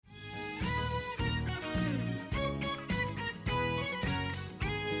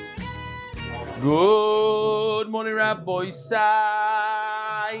Good morning, Rabbi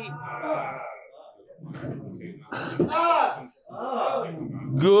Sai.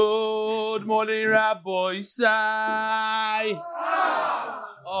 Good morning, Rabbi Sai.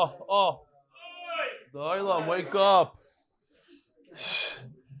 Oh. Doilam, wake up.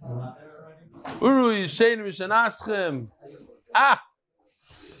 Uru Yisheinu Yishanaschem.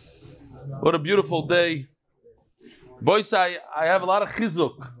 What a beautiful day. Boys, I have a lot of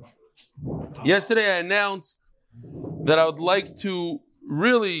chizuk. Yesterday I announced that I would like to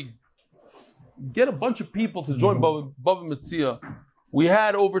really get a bunch of people to join Bava Metzia. We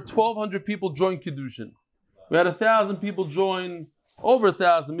had over 1,200 people join Kiddushin. We had 1,000 people join, over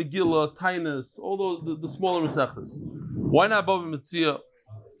 1,000, Megillah, Tainus, all those, the smaller Mesechtas. Why not Bava Metzia?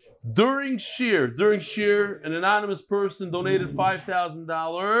 During Shir, an anonymous person donated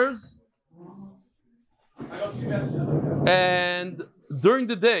 $5,000. And during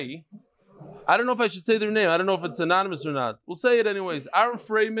the day, I don't know if I should say their name. I don't know if it's anonymous or not. We'll say it anyways. Aaron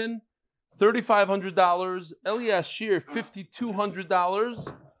Freeman, $3,500. Elias Shir,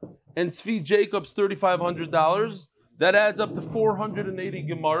 $5,200. And Tzvi Jacobs, $3,500. That adds up to 480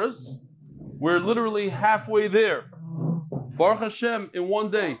 Gemaras. We're literally halfway there. Baruch Hashem, in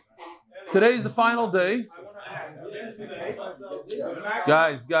one day. Today's the final day.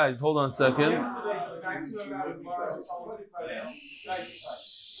 Guys, hold on a second.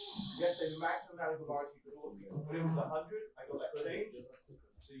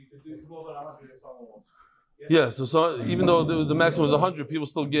 Yeah, so even though the maximum was 100, people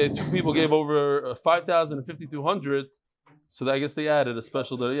still gave. Two people gave over 5,000 and 5,200. So I guess they added a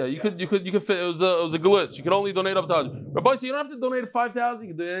special day. Yeah, you could fit. It was a glitch. You could only donate up to 100. Rabbi, so you don't have to donate 5,000. You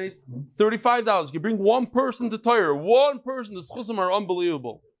can donate $35. You can bring one person to Torah. One person. The schusim are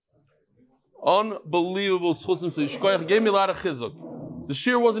unbelievable. Unbelievable schusim. So Yishkoyach gave me a lot of chizuk. The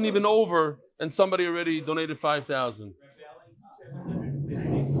shir wasn't even over, and somebody already donated 5,000.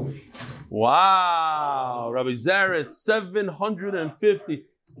 Wow, Rabbi Zaret, 750.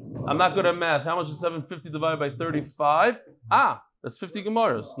 I'm not good at math. How much is 750 divided by 35? That's 50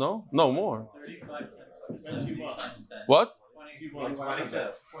 Gemaras. No, more. 21. What?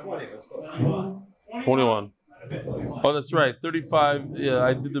 21. Oh, that's right. 35. Yeah,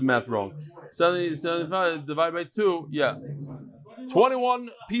 I did the math wrong. 75 divided by 2. Yeah.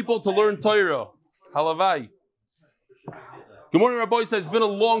 21 people to learn Torah. Halavai. Good morning, Rabbi said it's been a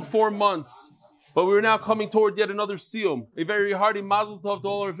long 4 months, but we're now coming toward yet another siyum. A very hearty mazel tov to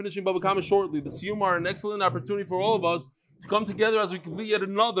all our finishing Bava Kama shortly. The siyum are an excellent opportunity for all of us to come together as we complete yet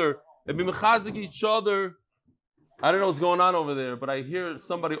another and be mechazik each other. I don't know what's going on over there, but I hear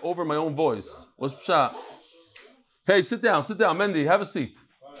somebody over my own voice. What's pshat? Hey, sit down, Mendy, have a seat.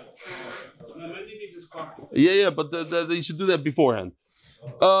 Yeah, but you should do that beforehand.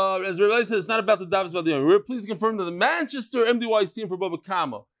 As Rabbi said, it's not about the Davos, about the Yomi. We're pleased to confirm that the Manchester MDYC for Bava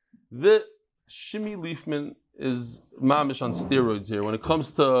Kama, the Shimi Leafman is mamish on steroids here. When it comes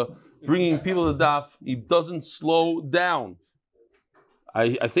to bringing people to Daf, he doesn't slow down.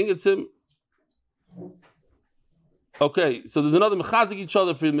 I think it's him. Okay, so there's another mechazik each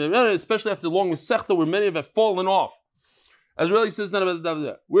other for him, especially after the long Masechta where many have fallen off. As Rabbi says, it's not about the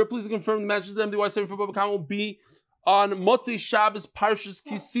Davos. We're pleased to confirm the Manchester MDYC for Bava Kama will be on Motzei Shabbos Parshas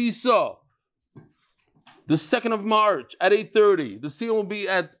Kisisa, the 2nd of March at 8:30. The seal will be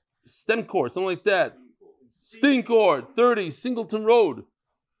at Stencourt, something like that. Stencourt, 30, Singleton Road.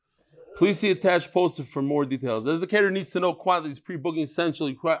 Please see attached poster for more details. As the caterer needs to know quantities, pre-booking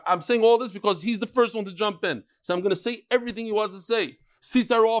essentially. I'm saying all this because he's the first one to jump in. So I'm going to say everything he wants to say.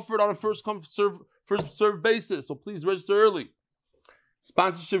 Seats are offered on a first-come, first-served basis, so please register early.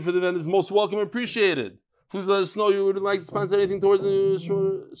 Sponsorship for the event is most welcome and appreciated. Please let us know you would like to sponsor anything towards the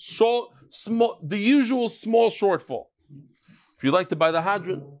usual small shortfall. If you'd like to buy the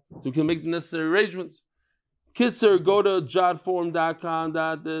hadron, so we can make the necessary arrangements. Kitzer, go to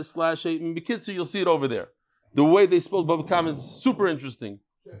jodforum.com/8. Kitzer, you'll see it over there. The way they spelled Bava Kama is super interesting.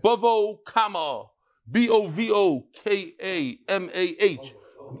 Bavo Kama. Bovokkamah.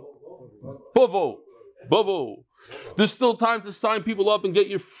 Bavo. There's still time to sign people up and get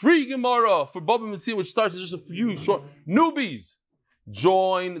your free Gemara for Bava Metzia, which starts in just a few short newbies.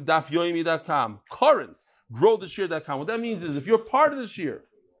 Join dafyomi.com. Current, growtheshir.com. What that means is if you're part of this year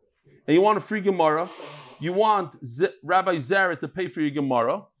and you want a free Gemara, you want Rabbi Zaret to pay for your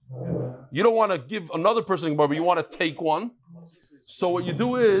Gemara. You don't want to give another person a Gemara, but you want to take one. So what you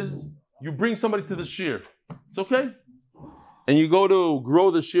do is you bring somebody to the shir. It's okay. And you go to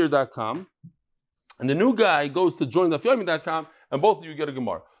growtheshir.com. And the new guy goes to join.com, and both of you get a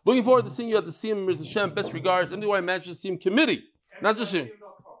Gemara. Looking forward to seeing you at the Siyum Mirz Hashem. Best regards, MDY Manchester Siyum Committee. Not just him.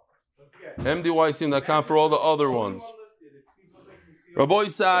 MDYCM.com for all the other ones. Rabbi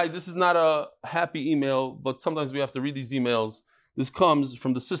Isai, this is not a happy email, but sometimes we have to read these emails. This comes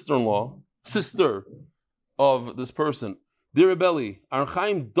from the sister of this person. Dear Rebelli,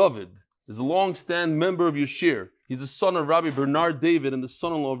 Archaim David is a long-standing member of your shir. He's the son of Rabbi Bernard David and the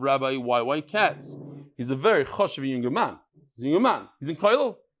son-in-law of Rabbi Y.Y. Katz. He's a very chashuv younger man. He's a younger man. He's in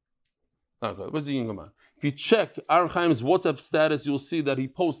Koilel. What's a younger man? If you check Archaim's WhatsApp status, you'll see that he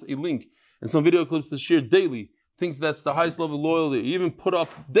posts a link and some video clips to share daily. Thinks that's the highest level of loyalty. He even put up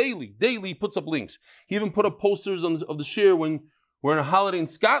daily he puts up links. He even put up posters of the share when we're on a holiday in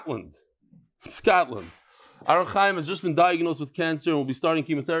Scotland. Aaron Chaim has just been diagnosed with cancer and will be starting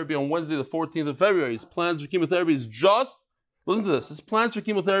chemotherapy on Wednesday, the 14th of February. His plans for chemotherapy is listen to this, his plans for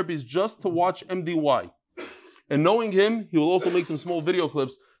chemotherapy is just to watch MDY. And knowing him, he will also make some small video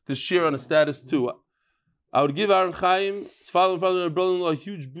clips to share on his status too. I would give Aaron Chaim, his father and brother-in-law, a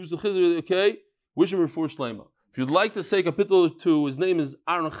huge boost of chizur, okay? Wish him refuah shleima. If you'd like to say capital 2, his name is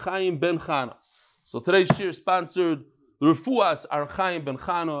Aaron Chaim Ben Chana. So today's shir sponsored the Refuas Aaron Chaim Ben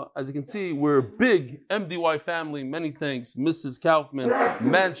Chana. As you can see, we're a big MDY family. Many thanks, Mrs. Kaufman,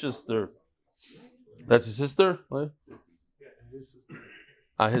 Manchester. That's his sister? What? Yeah, his sister.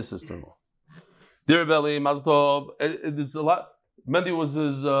 His sister-in-law. Dear Belly, Mazel Tov. It's a lot. Mendy was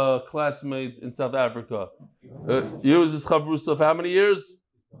his classmate in South Africa. He was his chavrusa for how many years?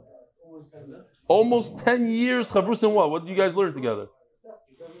 Almost 10 years. Chavrusa in what? What did you guys learn together?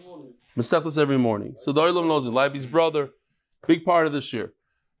 Masechtas every morning. So the Olam knows it. Leiby's brother, big part of this year.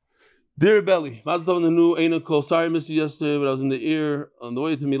 Dear Belly, Mazel Tov in the new Eina Kol. Sorry I missed you yesterday, but I was in the ear on the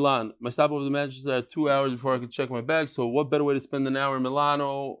way to Milan. My stop over the Manchester had 2 hours before I could check my bag. So what better way to spend an hour in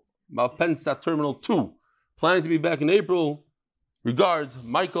Milano? Malpensa Terminal 2. Planning to be back in April. Regards,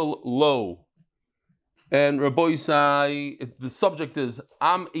 Michael Lowe. And Rabbi Isai, the subject is,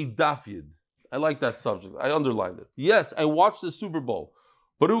 I'm a dafyid. I like that subject. I underlined it. Yes, I watched the Super Bowl.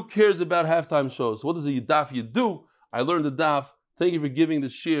 But who cares about halftime shows? What does a dafyid do? I learned the daf. Thank you for giving the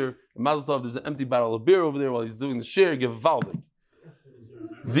shir. Mazel Tov, there's an empty bottle of beer over there while he's doing the shir. Gevaldik.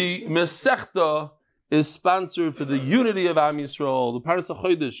 The Mesechta is sponsored for the unity of Am Yisrael. The Paras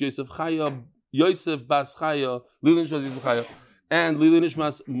HaChodesh, Yosef Bas Chaya, Lili Nishmas Yosef Chaya, and Lili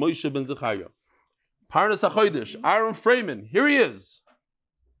Nishmas Moshe Ben Zechariah. Paras HaChodesh, Aaron Freeman, here he is.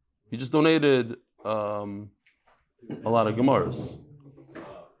 He just donated a lot of Gemaras.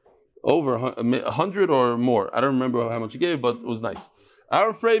 Over 100 or more. I don't remember how much he gave, but it was nice.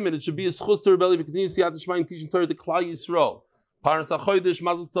 Aaron Freeman, it should be a schus to rebel if you continue to see out the Shema and teaching Torah to Klal Yisrael. Paras HaChodesh,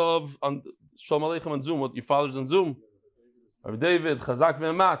 Mazel Tov, on Shalom Aleichem on Zoom. What, your father's on Zoom? Rabbi David, Chazak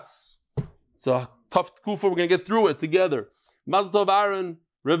Ve'ematz. It's a tough kufa, we're going to get through it together. Mazel Tov, Aaron,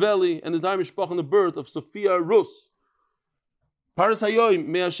 Reveli, and the time Mishpach on the birth of Sophia Rus. Paras Hayoim,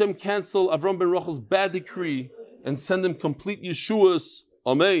 may Hashem cancel Avram ben Rachel's bad decree and send him complete Yeshuas.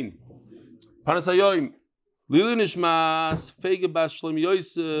 Amen. Paras Hayoim, Lili Nishmas, Fege Bas Shlem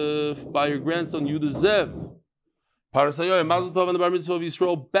Yosef, by your grandson Yudah Zev. Paras Hayoim, Mazel Tov on the Bar Mitzvah of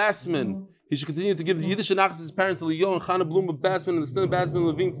Yisrael Bassman. He should continue to give the Yiddish and Achas his parents, Leon, Chana Blum of Bassman, and the extended Bassman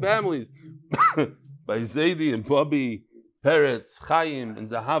Levine families. By Zaidi and Bobby, Peretz, Chaim, and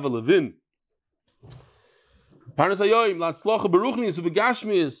Zahava Levin. Paras Hayoim, Latzlocha Baruchnis,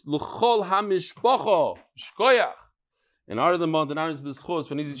 Ubegashmias, Luchol HaMishpacha, Shkoyach. In honor of the month, in honor of the schos,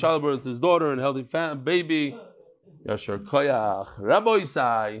 for an easy childbirth to his daughter and healthy baby, Yashar Koyach, Rabbi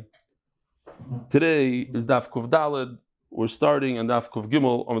Isai. Today is Daf Kuf Daled. We're starting on Daf Kuf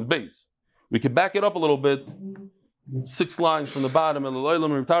Gimel on the base. We could back it up a little bit. 6 lines from the bottom, and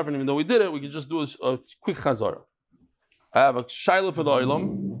even though we did it, we could just do a quick chazara. I have a shaila for the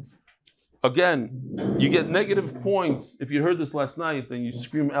olam. Again, you get negative points if you heard this last night, then you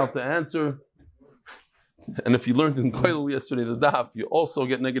scream out the answer. And if you learned in Koilel yesterday the daf, you also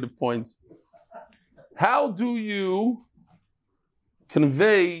get negative points. How do you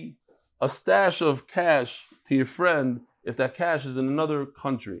convey a stash of cash to your friend if that cash is in another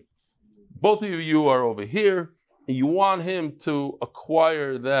country? Both of you are over here, and you want him to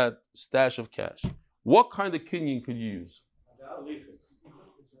acquire that stash of cash. What kind of kinyan could you use?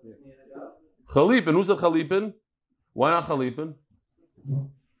 Chalipin. Who said Chalipin? Why not Chalipin?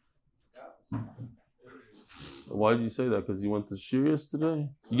 Why did you say that? Because you went to Shir yesterday?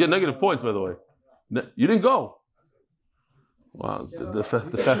 You get negative points, by the way. You didn't go. Wow. The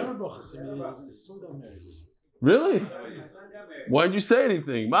fact. Really? Why didn't you say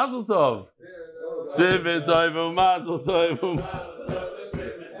anything? Mazel Tov. Sivit Toivu, Mazel Toivu.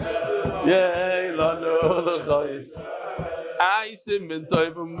 Yay, Lano, L'chayis. Ay, Sivit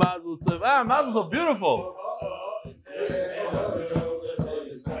Toivu, Mazel Tov. Ah, Mazel Tov, beautiful.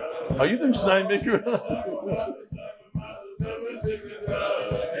 Are you doing Shnai Mikra?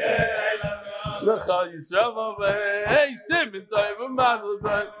 Hey, Simon, Mazel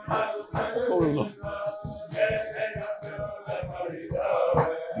Tov. Oh no.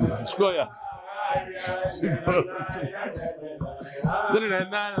 Shkoya.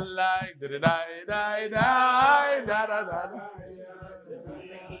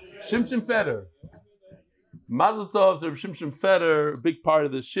 Shimshon Feder. Mazel Tov to Shimshon Feder, big part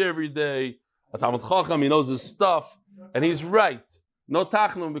of the shir every day. A Talmud Chacham, he knows his stuff, and he's right. No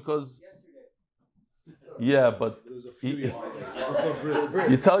tachnum because, yeah, but you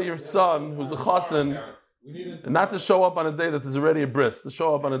tell your son who's a chassan not to show up on a day that there's already a bris. To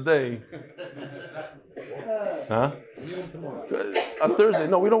show up on a day, huh? On Thursday,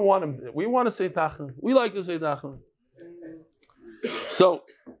 no, we don't want him. We want to say tachnum. We like to say tachnum. So,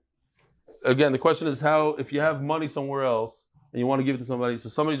 again, the question is how, if you have money somewhere else and you want to give it to somebody, so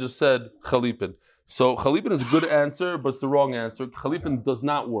somebody just said chalipin. So chalipin is a good answer, but it's the wrong answer. Chalipin does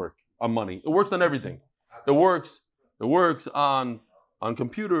not work on money. It works on everything. It works on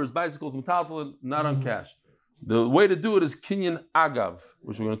computers, bicycles, metaltalin, not on cash. The way to do it is kinyan agav,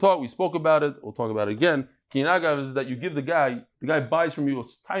 which we're going to talk. We spoke about it. We'll talk about it again. Kinyan agav is that you give the guy buys from you a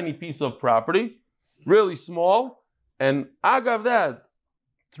tiny piece of property, really small, and agav that,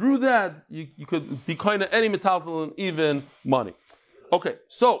 through that, you could be kind of any metaltalin, even money. Okay,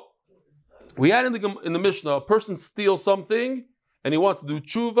 so we had in the Mishnah, a person steals something and he wants to do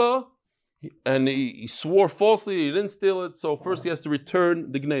tshuva, and he swore falsely, he didn't steal it, so first he has to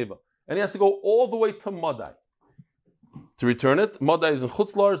return the gneva. And he has to go all the way to Madai to return it. Madai is in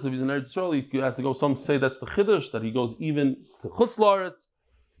Chutz La'aretz, if he's in Eretz Yisrael, he has to go, some say that's the Chiddush, that he goes even to Chutz La'aretz.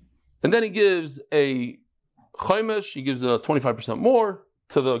 And then he gives a Chaimesh, he gives a 25% more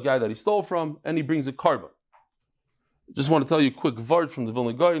to the guy that he stole from, and he brings a carbon. Just want to tell you a quick vart from the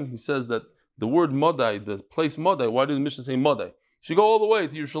Vilna Gaon. He says that the word Madai, the place Madai, why did the Mishnah say Madai? You should go all the way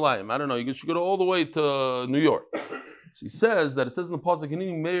to Yerushalayim. I don't know, you should go all the way to New York. So he says that it says in the Pasuk,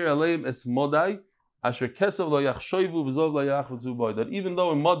 Meir Aleim es Madai, Asher Kesav lo yachshoivu v'zov lo yachvutzu boy. That even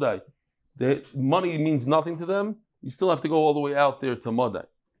though in Madai, the money means nothing to them, you still have to go all the way out there to Madai.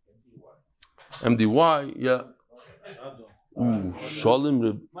 MDY, yeah. Ooh,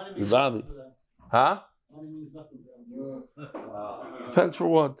 Shalim Rivavi. Huh? Depends for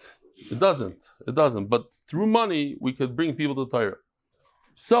what. It doesn't. But through money, we could bring people to Torah.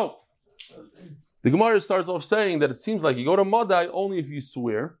 So, the Gemara starts off saying that it seems like you go to Madai only if you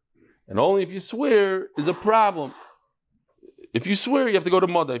swear, and only if you swear is a problem. If you swear, you have to go to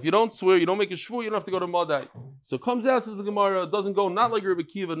Madai. If you don't swear, you don't make a shvur, you don't have to go to Madai. So it comes out, says the Gemara, it doesn't go not like Rebbe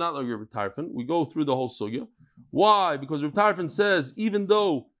Kiva, not like Rebbe Tarfon. We go through the whole sugya. Why? Because Rebbe Tarfon says, even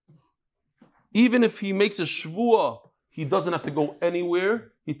if he makes a shvua, he doesn't have to go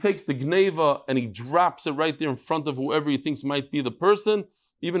anywhere. He takes the gneva and he drops it right there in front of whoever he thinks might be the person,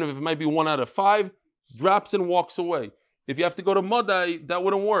 even if it might be 1 out of 5, drops and walks away. If you have to go to Madai, that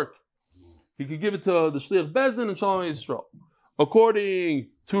wouldn't work. He could give it to the Shliach Bezdin and Shalom Yisrael. According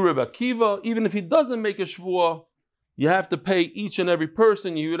to Rebbe Akiva, even if he doesn't make a shvua, you have to pay each and every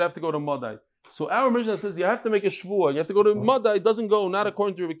person. You would have to go to Madai. So our Mishnah says you have to make a shvua. You have to go to Madai. It doesn't go not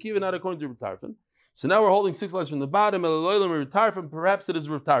according to Rebbe Akiva, not according to Rebbe Tarfon. So now we're holding 6 lines from the bottom. Perhaps it is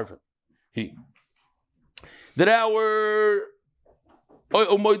Rebbe Tarfon.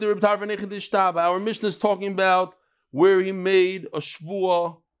 Our Mishnah is talking about where he made a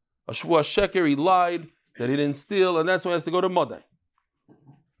shvua sheker. He lied that he didn't steal, and that's why he has to go to Madai.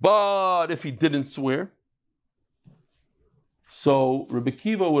 But if he didn't swear, so Rebbe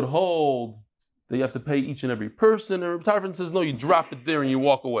Kiva would hold that you have to pay each and every person, and Rebbe Tarfon says, no, you drop it there and you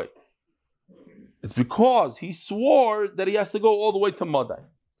walk away. It's because he swore that he has to go all the way to Madai.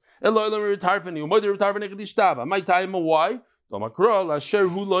 Why?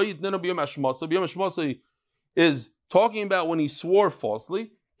 Is talking about when he swore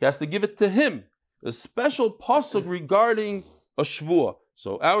falsely, he has to give it to him. A special pasuk regarding a shvua.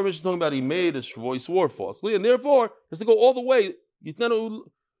 So our Mishnah is talking about he made a shvua, he swore falsely, and therefore he has to go all the way. He has to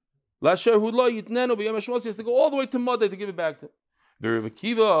go all the way to Madai to give it back to him.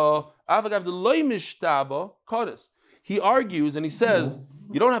 He argues and he says,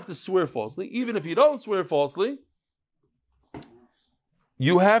 you don't have to swear falsely. Even if you don't swear falsely,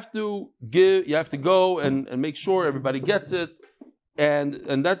 you have to go and make sure everybody gets it.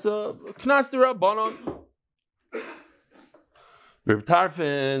 And that's a knas d'Rabbanan. Reb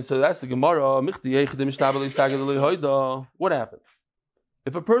Tarfon, so that's the Gemara. What happened?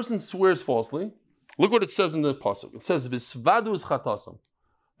 If a person swears falsely, look what it says in the pasuk. It says Visvadus chatasam.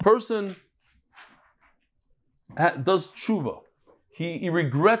 Person does tshuva. he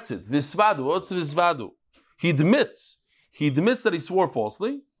regrets it. Visvadu, what's visvadu? He admits that he swore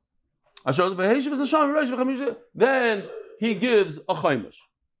falsely. Then he gives a chaimish.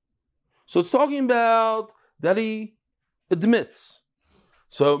 So it's talking about that he admits.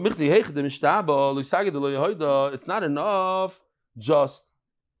 So it's not enough just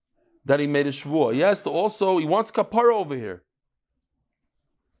that he made a shvur. He has to also, he wants kapara over here.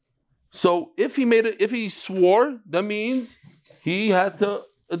 So if he swore, that means he had to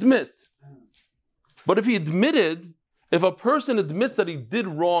admit. But if a person admits that he did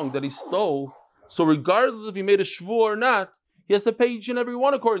wrong, that he stole, so regardless if he made a shvur or not, he has to pay each and every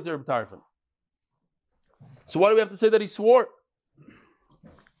one according to Reb Tarfon. So why do we have to say that he swore?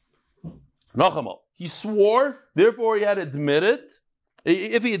 Nachamal. He swore, therefore he had to admit it.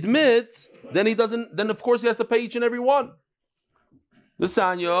 If he admits, then of course he has to pay each and every one. The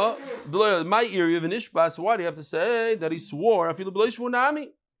Sanya, my area of an ishba, so why do you have to say that he swore?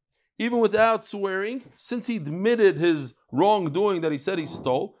 Even without swearing, since he admitted his wrongdoing that he said he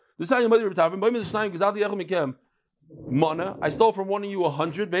stole. The Sanya, I stole from one of you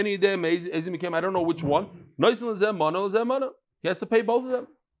 100. I don't know which one. He has to pay both of them.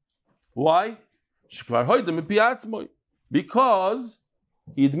 Why? Because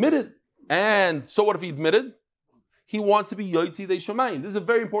he admitted. And so what if he admitted? He wants to be Yotzi Dei Shamayim. This is a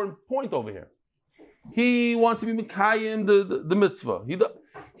very important point over here. He wants to be Mekayim the mitzvah.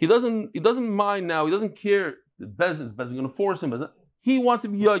 He doesn't mind now. He doesn't care. The Bezdin is going to force him. He wants to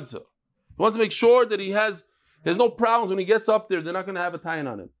be Yotzi. He wants to make sure that he has no problems when he gets up there. They're not going to have a tie-in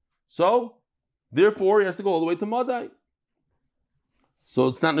on him. So, therefore, he has to go all the way to Madai. So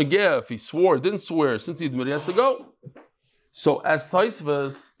it's not Negeh. If he swore, didn't swear, since he admitted, he has to go. So as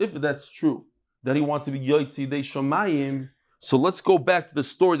Taisvas, if that's true, that he wants to be Yotzi Dei Shamayim, so let's go back to the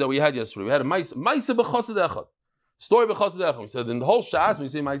story that we had yesterday. We had a Maisa b'chassid echad. Story b'chassid echad. We said in the whole Shas, when you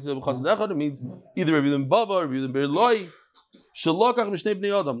say Maisa b'chassid echad, it means either Rabbi Yehuda Bava, Rabbi Yehuda Berloi, Shalokach Mishnei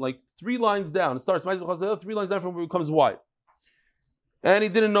Bnei Adam, like 3 lines down. It starts Maisa b'chassid echad, 3 lines down from where it becomes wide. And he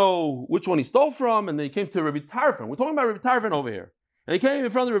didn't know which one he stole from, and then he came to Rabbi Tarfon. We're talking about Rabbi Tarfon over here. And he came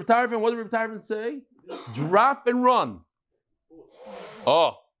in front of Rabbi Tarfon. What did Rabbi Tarfon say? Drop and run.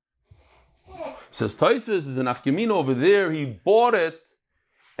 Oh. Says Taisvis, there's an afkamina over there. He bought it,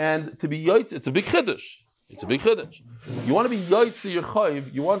 and to be yaitz, it's a big chiddush. It's a big chiddush. You want to be yaitz your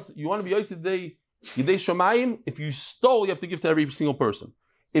chayv. You want to be yaitz yidei shamayim. If you stole, you have to give to every single person.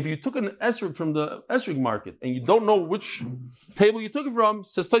 If you took an esrig from the esrig market and you don't know which table you took it from,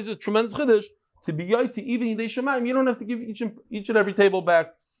 says Taisvis, tremendous chiddush. To be yaitz even yidei shamayim, you don't have to give each and every table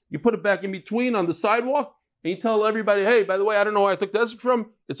back. You put it back in between on the sidewalk. And you tell everybody, hey, by the way, I don't know where I took the esrog from.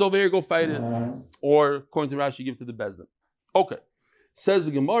 It's over here, go fight it. Or, according to Rashi, give it to the Bezdin. Okay. Says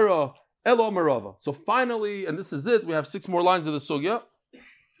the Gemara, Elo Marava. So finally, and this is it, we have 6 more lines of the Sugya.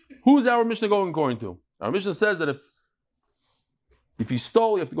 Who's our Mishnah going according to? Our Mishnah says that if you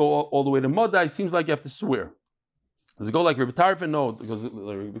stole, you have to go all the way to Madai. Seems like you have to swear. Does it go like Rabbi Tarfon? No. Does it go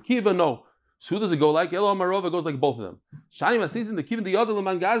like Rabbi Kiva? No. So who does it go like? Elo Marava goes like both of them. Shani Masnisin, the Kiva, the other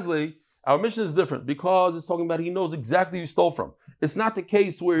Leman Gazli. Our mission is different because it's talking about he knows exactly who you stole from. It's not the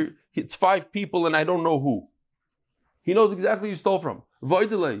case where it's 5 people and I don't know who. He knows exactly who you stole from.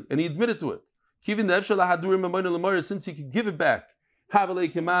 And he admitted to it. Since he could give it back.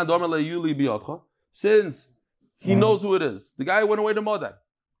 Since he knows who it is. The guy went away to Modai.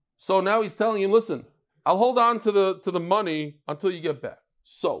 So now he's telling him, listen, I'll hold on to the money until you get back.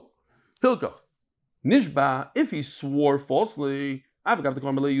 So, Hilkach, Nishba, if he swore falsely, so now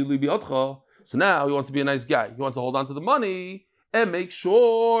he wants to be a nice guy. He wants to hold on to the money and make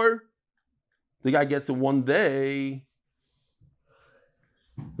sure the guy gets it one day.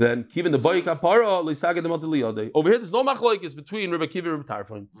 Then Kivin the boy kapara over here there's no machlokes between Rabbi Kiva and Rabbi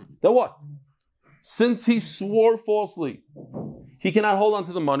Tarfon. Then what? Since he swore falsely, he cannot hold on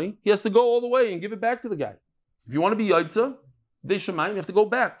to the money. He has to go all the way and give it back to the guy. If you want to be Yaitza, Dei Shamayim, you have to go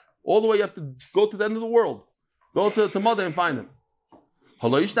back. All the way you have to go to the end of the world. Go to Mother and find him.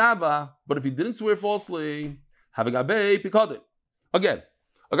 But if he didn't swear falsely, again,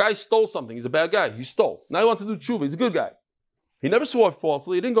 a guy stole something. He's a bad guy. He stole. Now he wants to do tshuva. He's a good guy. He never swore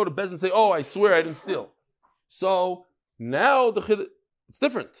falsely. He didn't go to Bez and say, "Oh, I swear I didn't steal." So now it's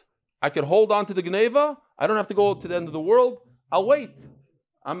different. I can hold on to the Geneva. I don't have to go to the end of the world. I'll wait.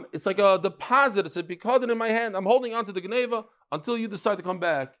 It's like a deposit. It's a bikadin in my hand. I'm holding on to the Geneva until you decide to come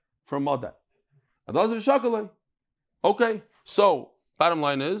back from Madat. Okay, so bottom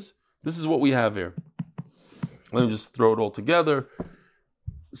line is, this is what we have here. Let me just throw it all together.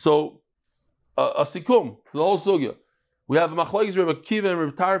 So, a sikum, the whole sugya. We have Machlokes, Rabbi Kiva and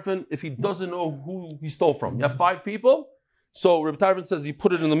Rabbi Tarfon, if he doesn't know who he stole from. You have 5 people. So Rabbi Tarfon says you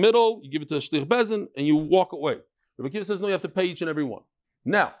put it in the middle, you give it to the Shlich Bezin, and you walk away. Rabbi Akiva says no, you have to pay each and every one.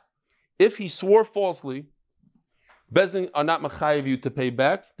 Now, if he swore falsely, Bezin are not mechayev you to pay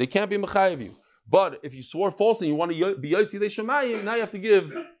back. They can't be mechayev you. But if you swore falsely and you want to be yotzi shemayim, now you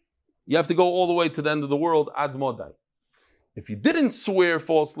have to go all the way to the end of the world, ad modai. If you didn't swear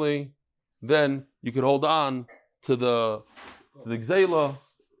falsely, then you could hold on to the gzela.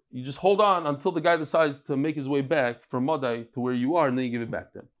 You just hold on until the guy decides to make his way back from modai to where you are, and then you give it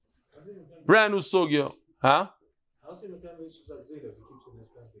back to him. Brand new sugya. Huh?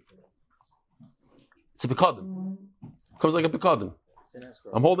 It's a pekadon. Comes like a pekadon.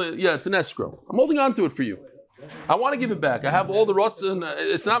 It's an escrow. I'm holding on to it for you. I want to give it back. I have all the rots, and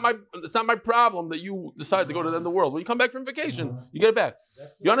it's not my problem that you decide to go to the end of the world. When you come back from vacation, you get it back.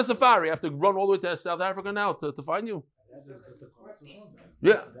 You're on a safari. I have to run all the way to South Africa now to find you.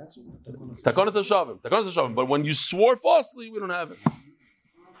 Yeah. Takonas Hashavim. But when you swore falsely, we don't have it.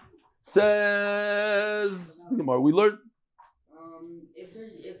 Says we learned.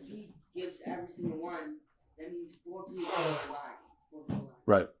 If he gives every single one, that means 4 people are lying.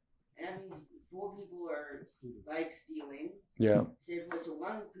 Right. And that means 4 people are like stealing. Yeah. So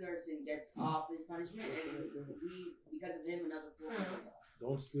one person gets off his punishment, and because of him, another 4 people.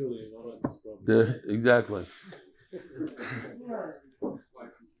 Don't steal it, not on this problem. Exactly.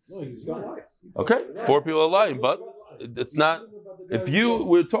 No, he's got it. Okay, 4 people are lying, but it's not. If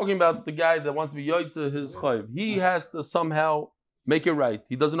we're talking about the guy that wants to be yoytze his chayv, he has to somehow make it right.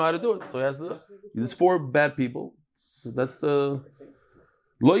 He doesn't know how to do it, so he has to. There's 4 bad people. So that's the.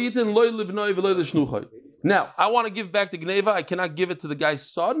 Now, I want to give back the gneva. I cannot give it to the guy's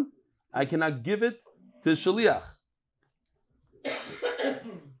son. I cannot give it to the shaliach.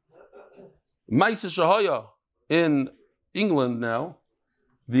 Maisa Shahaya in England now,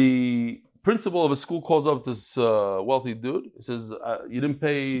 the principal of a school calls up this wealthy dude. He says, you didn't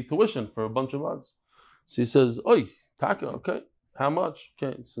pay tuition for a bunch of months. So he says, oi, taka, okay. How much?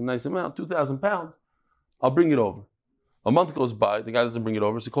 Okay, it's a nice amount, 2,000 pounds. I'll bring it over. A month goes by, the guy doesn't bring it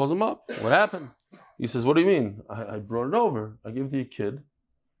over, so he calls him up. What happened? He says, what do you mean? I brought it over. I gave it to your kid.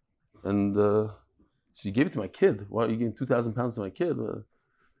 And so you gave it to my kid. Why are you giving 2,000 pounds to my kid?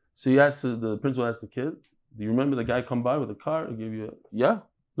 So the principal asked the kid, do you remember the guy come by with a car and gave you yeah?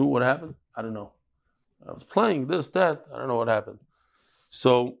 Knew what happened? I don't know. I was playing this, that. I don't know what happened.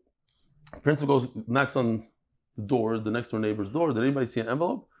 So the principal knocks on the door, the next door neighbor's door. Did anybody see an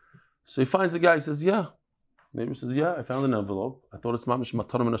envelope? So he finds the guy, he says, yeah. The neighbor says, yeah, I found an envelope. I thought it's mamish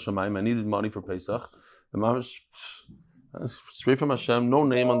matarim min hashamayim. I needed money for Pesach. The mamish, straight from Hashem, no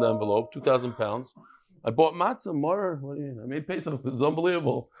name on the envelope, 2,000 pounds. I bought matzah, more. What do you mean? I made Pesach. It was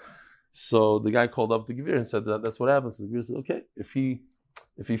unbelievable. So the guy called up the Gevir and said that's what happened. So the Gevir said, okay, if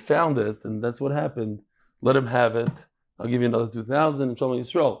he found it and that's what happened, let him have it. I'll give you another 2,000 and Shalom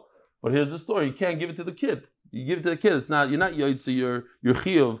Yisrael. But here's the story: you can't give it to the kid. You give it to the kid. You're not yoytze your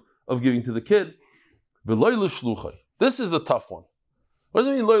chiyuv of giving to the kid. This is a tough one. What does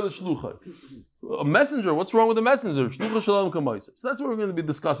it mean, loy l'shluchai? A messenger, what's wrong with a messenger? Shluchah shalom kamayis. So that's what we're going to be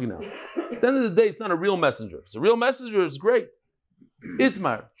discussing now. At the end of the day, it's not a real messenger. If it's a real messenger, it's great.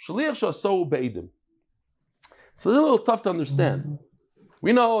 Itmar, shaliach shaso be'edim. So it's a little tough to understand.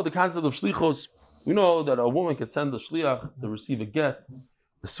 We know the concept of shlichos. We know that a woman can send a shliach to receive a get.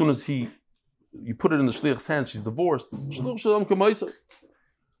 As soon as you put it in the shliach's hand, she's divorced. Shluchah shalom kamayis.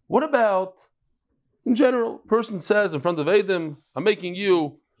 What about, in general, person says in front of Edim, I'm making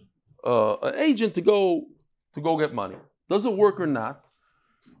you an agent to go get money. Does it work or not?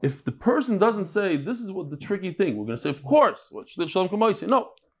 If the person doesn't say, this is what the tricky thing, we're going to say, of course,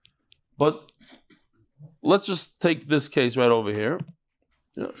 no. But let's just take this case right over here.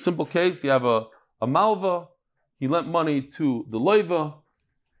 Simple case, you have a malva, he lent money to the loiva.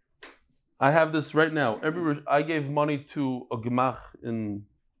 I have this right now. I gave money to a gemach in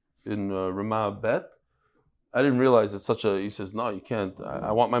Ramah Bet. I didn't realize it's he says, no, you can't.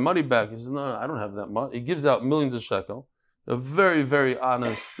 I want my money back. He says, no, I don't have that much. He gives out millions of shekel. A very, very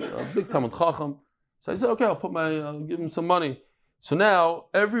honest, big Talmud Chacham. So I said, okay, I'll give him some money. So now,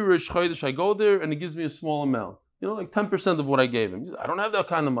 every Rosh Chodesh I go there and he gives me a small amount. Like 10% of what I gave him. He says, I don't have that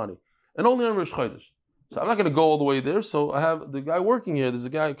kind of money. And only on Rosh Chodesh. So I'm not going to go all the way there. So I have the guy working here. There's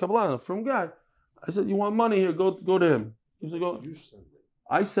a guy, Kabbalah, from guy. I said, you want money here? Go to him. He said, go.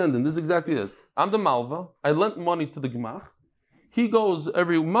 I send him. This is exactly it. I'm the malva. I lent money to the gemach. He goes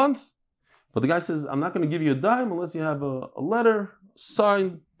every month. But the guy says, I'm not going to give you a dime unless you have a letter,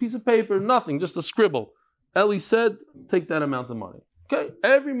 signed, piece of paper, nothing, just a scribble. Eli said, take that amount of money. Okay,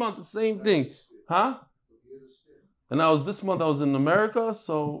 every month the same thing. Huh? And this month I was in America,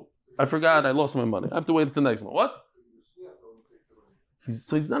 so I forgot I lost my money. I have to wait until next month. What?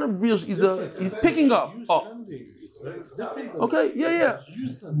 He's not a real. He's picking up. It's different. Okay, yeah.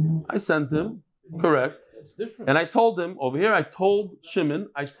 I sent him. Correct. It's different. And I told him over here. I told Shimon.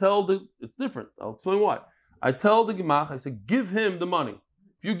 It's different. I'll explain why. I tell the Gemach. I said, give him the money.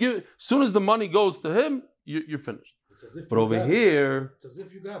 If you give, as soon as the money goes to him, you're finished. But over here, it's as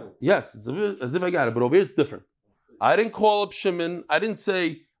if you got it. Yes, it's as if I got it. But over here, it's different. I didn't call up Shimon. I didn't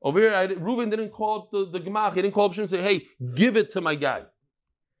say over here. Reuven didn't call up the Gemach. He didn't call up Shimon and say, "Hey, give it to my guy."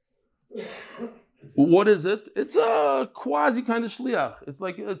 What is it? It's a quasi kind of shliach. It's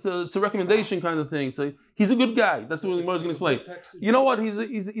like it's a recommendation kind of thing. It's like he's a good guy. That's what the Gemara is going to explain. You know what? He's a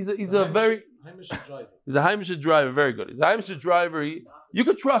very he's a Haimish driver. Very good. He's a Haimish driver. You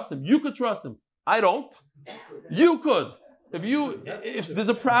could trust him. I don't. You could. If there's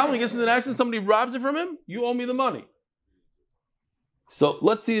a problem, he gets in an accident, somebody robs it from him, you owe me the money. So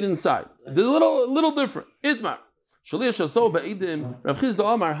let's see it inside. There's a little different. Itmar. Shaliach shaso be'idim. Rav Chizda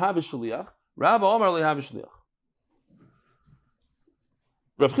Omar have a shaliach. Rabba Omar le have a shaliach.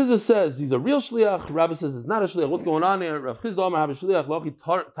 Rav Chizda says he's a real shliach. Rabba says it's not a shliach. What's going on here? Rav Chizda Omar have a shliach. Lachi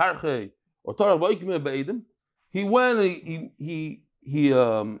tarche or tarach va'ikme be'idim. He went. He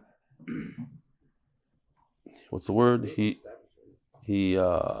what's the word? He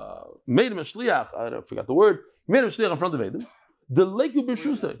made him a shliach. I forgot the word. He made him a shliach in front of Edom. The Leiku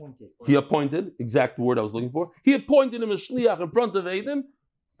B'Shusay. He appointed, exact word I was looking for. He appointed him a shliach in front of Edom.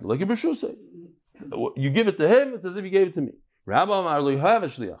 The Leiku B'Shusay. You give it to him, it's as if you gave it to me. Rabbi Amar lo have a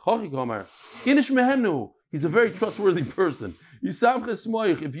shliach. Chachik Amar. Inish mehenu. He's a very trustworthy person.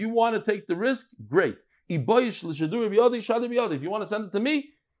 If you want to take the risk, great. If you want to send it to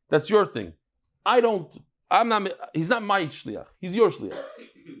me, that's your thing. He's not my shliach. He's your shliach.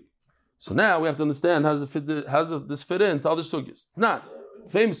 So now we have to understand how does this fit into other sugyas. Not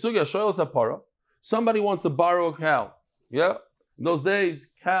famous sugya shoyel sapara. Somebody wants to borrow a cow. Yeah, in those days,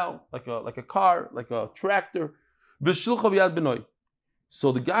 cow like a car, like a tractor.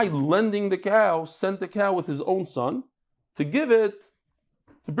 So the guy lending the cow sent the cow with his own son to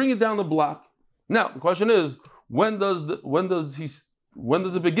bring it down the block. Now the question is, when does it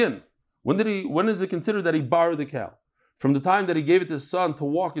begin? When is it considered that he borrowed the cow? From the time that he gave it to his son to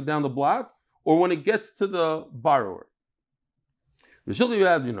walk it down the block, or when it gets to the borrower? With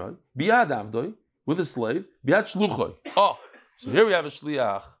a slave. Oh, so here we have a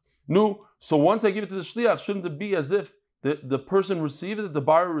shliach. No, so once I give it to the shliach, shouldn't it be as if the person received it, the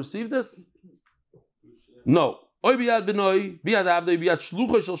borrower received it? No. Or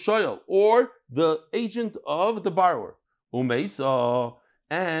the agent of the borrower.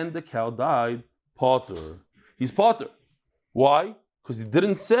 And the cow died. Potter. He's potter. Why? Because he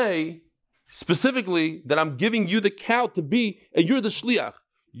didn't say specifically that I'm giving you the cow to be, and you're the shliach.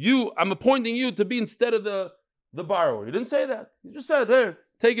 I'm appointing you to be instead of the borrower. He didn't say that. He just said, there,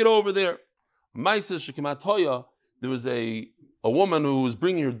 take it over there. There was a woman who was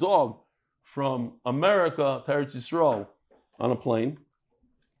bringing her dog from America to Eretz Yisrael on a plane,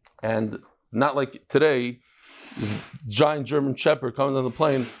 and not like today, this giant German Shepherd comes on the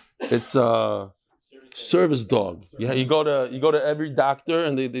plane. It's a service dog. Yeah, you go to every doctor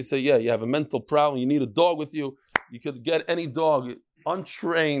and they say, yeah, you have a mental problem. You need a dog with you. You could get any dog,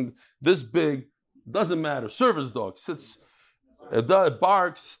 untrained, this big, doesn't matter. Service dog sits, it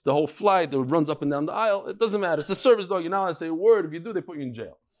barks the whole flight. It runs up and down the aisle. It doesn't matter. It's a service dog. You're not allowed to say a word. If you do, they put you in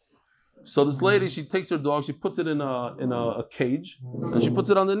jail. So this lady, she takes her dog. She puts it in a cage and she puts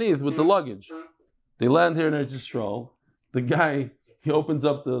it underneath with the luggage. They land here in Eretz Yisrael. The guy, he opens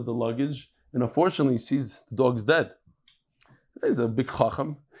up the luggage, and unfortunately, he sees the dog's dead. He's a big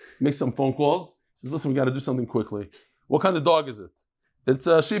chacham. Makes some phone calls. He says, listen, we got to do something quickly. What kind of dog is it? It's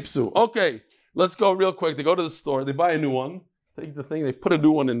a Shih Tzu. Okay, let's go real quick. They go to the store. They buy a new one. Take the thing. They put a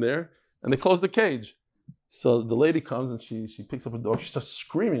new one in there, and they close the cage. So the lady comes, and she picks up her dog. She starts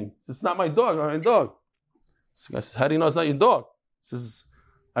screaming. It's not my dog. My dog. So the guy says, how do you know it's not your dog? He says,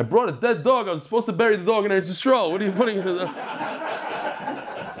 I brought a dead dog. I was supposed to bury the dog in Eretz Yisrael. What are you putting in the dog?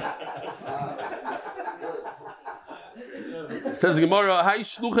 Says the Gemara, Hai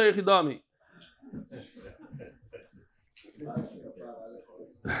shluchei chidami.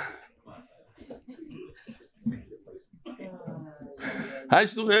 Hai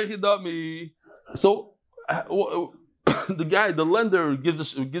shluchei chidami. So the guy, the lender, gives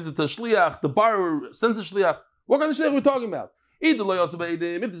it to shliach. The borrower sends a shliach. What kind of shliach are we talking about? If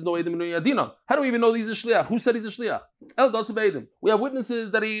there's no edim in Yadina, how do we even know he's a shliach? Who said he's a shliach? We have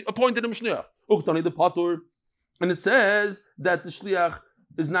witnesses that he appointed him shliach. And it says that the shliach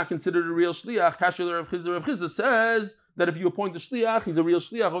is not considered a real shliach. Kasher Rav Chizda says that if you appoint the shliach, he's a real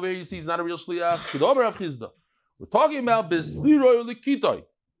shliach. Over here you see he's not a real shliach. We're talking about B'schiroi Likitoi.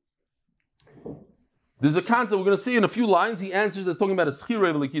 There's a concept we're going to see in a few lines. He answers that's talking about a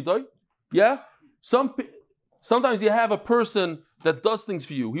Schiroi Likitoi. Yeah? Sometimes you have a person that does things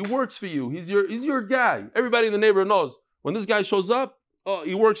for you. He works for you. He's your guy. Everybody in the neighborhood knows. When this guy shows up, oh,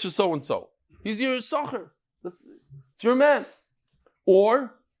 he works for so-and-so. He's your socher. It's your man.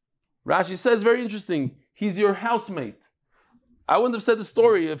 Or, Rashi says, very interesting, he's your housemate. I wouldn't have said the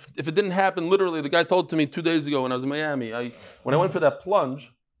story if it didn't happen literally. The guy told to me 2 days ago when I was in Miami. When I went for that plunge,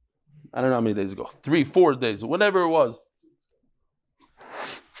 I don't know how many days ago, 3, 4 days, whatever it was.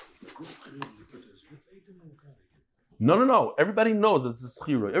 No. Everybody knows that it's a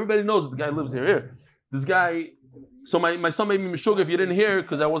schira. Everybody knows that the guy lives here. This guy, so my son made me mishuga if you didn't hear,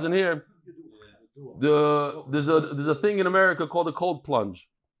 because I wasn't here. There's a thing in America called a cold plunge.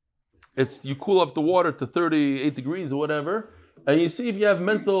 It's you cool off the water to 38 degrees or whatever, and you see if you have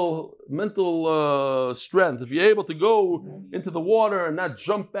mental strength. If you're able to go into the water and not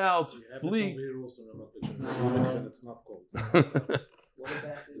jump out, flee. It's not cold.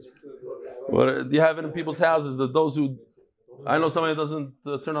 What do you have it in people's houses? Those who, I know somebody doesn't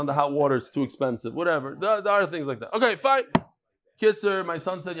turn on the hot water, it's too expensive. Whatever. There are things like that. Okay, fine. Kitzer, my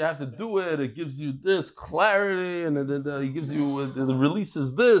son said you have to do it. It gives you this clarity, and he gives you, it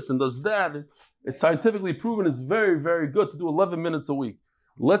releases this and does that. It's scientifically proven. It's very, very good to do 11 minutes a week.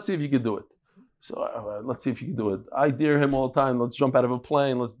 Let's see if you can do it. So let's see if you can do it. I dare him all the time. Let's jump out of a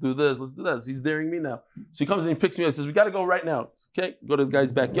plane. Let's do this. Let's do that. So he's daring me now. So he comes and he picks me up and says, we got to go right now. Okay, go to the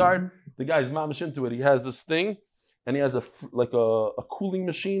guy's backyard. The guy's mamish into it. He has this thing, and he has a cooling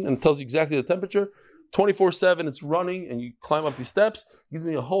machine, and it tells you exactly the temperature. 24/7, it's running, and you climb up these steps. He gives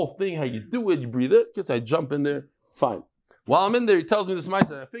me a whole thing, how you do it, you breathe it. Kids, I jump in there, fine. While I'm in there, he tells me this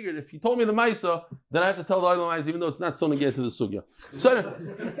Maisa. I figured if he told me the Maisa, then I have to tell the other Maisa, even though it's not so to get to the Sugya. So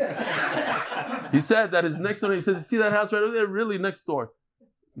he said that his next door, he says, you see that house right over there? Really, next door.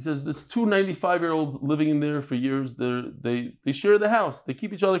 He says, there's 2 95-year-olds living in there for years. They share the house. They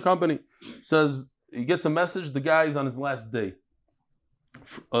keep each other company. He says, he gets a message, the guy is on his last day.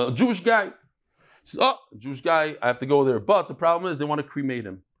 A Jewish guy. He says, oh, Jewish guy, I have to go there. But the problem is they want to cremate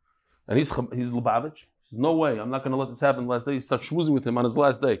him. And he's Lubavitch. He says, no way, I'm not going to let this happen the last day. He starts schmoozing with him on his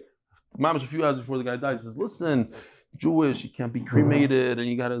last day. Mamash, a few hours before the guy dies, he says, listen, Jewish, you can't be cremated, and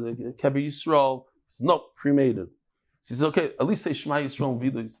you got to Kever Yisrael. He says, no, cremated. He says, okay, at least say Shema Yisrael and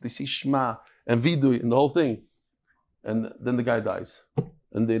Vidui. They say Shema and Vidui and the whole thing. And then the guy dies.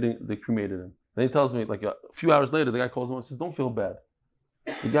 And they cremated him. Then he tells me, like a few hours later, the guy calls him and says, don't feel bad.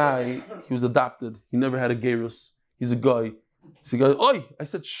 The guy, he was adopted. He never had a gerus. He's a guy. So he goes, oi! I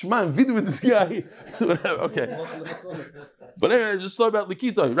said Shema and Vidui with this guy. Whatever, okay. But anyway, I just thought about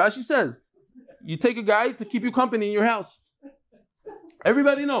Likitoi. Rashi says, you take a guy to keep you company in your house.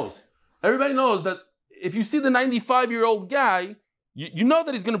 Everybody knows. Everybody knows that if you see the 95-year-old guy, you know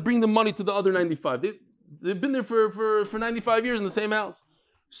that he's going to bring the money to the other 95. They've been there for 95 years in the same house.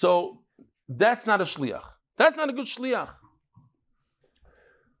 So that's not a shliach. That's not a good shliach.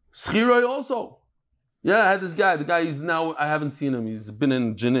 Schiroi also. Yeah, I had this guy. The guy is now, I haven't seen him. He's been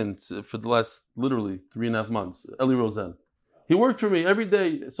in Jenin for the last, literally, 3.5 months. Eli Rosen. He worked for me every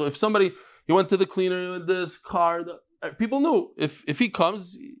day. So if somebody, he went to the cleaner with this car, people knew. If he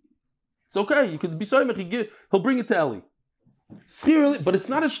comes, it's okay. You could be sorry, he'll bring it to Eli. But it's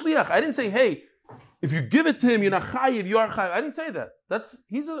not a shliach. I didn't say, hey, if you give it to him, you're not chayiv, you are chayiv. I didn't say that.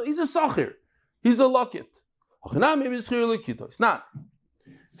 He's a sachir. He's a lokit. It's not.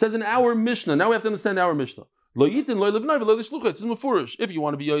 It says in our Mishnah, now we have to understand our Mishnah. It's mefurish. If you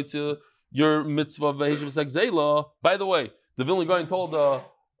want to be yotzei your mitzvah v'heshiv. By the way, the Vilna Gaon told a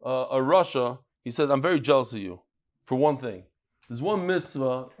Russia, he said, I'm very jealous of you for one thing. There's one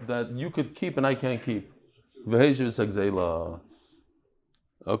mitzvah that you could keep and I can't keep. V'heshiv.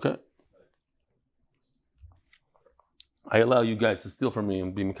 Okay. I allow you guys to steal from me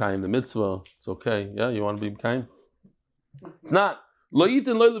and be mekayim the mitzvah. It's okay. Yeah, you want to be mekayim? It's not. So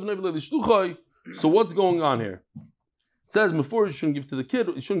what's going on here? It says before you shouldn't give to the kid,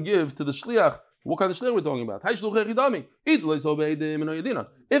 you shouldn't give to the shliach. What kind of shliach we're talking about? If there's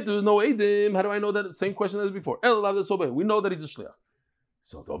no edim, how do I know that? Same question as before. We know that he's a shliach.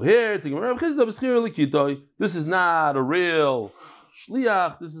 So over here, this is not a real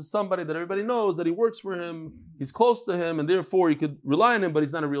shliach. This is somebody that everybody knows that he works for him. He's close to him, and therefore you could rely on him, but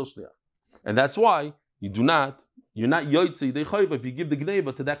he's not a real shliach. And that's why you're not yotzei dechayva if you give the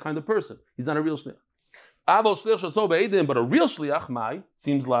gneva to that kind of person. He's not a real shliach. But a real shliach,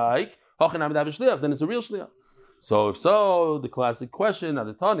 seems like then it's a real shliach. So if so, the classic question,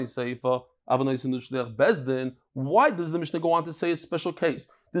 why does the Mishnah go on to say a special case?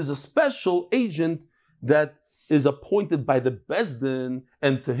 There's a special agent that is appointed by the Bezdin,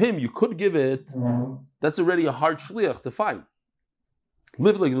 and to him you could give it, that's already a hard shliach to find.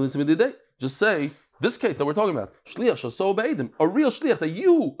 Just say, this case that we're talking about, shliach shaso be'edim, a real shliach that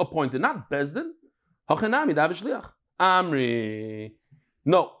you appointed, not Bezdin. Hachanami dav shliach. Amri.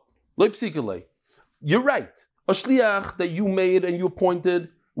 No. You're right. A shliach that you made and you appointed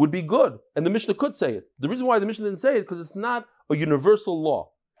would be good. And the Mishnah could say it. The reason why the Mishnah didn't say it, because it's not a universal law.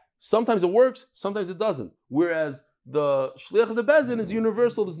 Sometimes it works, sometimes it doesn't. Whereas the shliach of the Bezdin is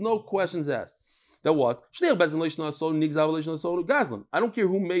universal, there's no questions asked. That what? Shliach Bezdin leishna so nigzav leishna so gazlan. I don't care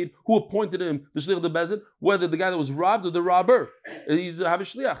who appointed him, the shliach of the Bezdin, whether the guy that was robbed or the robber. He's have a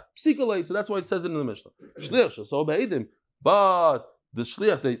shliach. Psikalei, so that's why it says it in the Mishnah. Shliach so be'edim. But the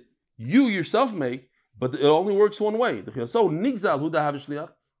shliach that you yourself make, but it only works one way. So nigzal who have a shliach.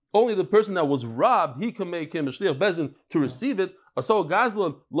 Only the person that was robbed, he can make him a shliach Bezdin to receive it. So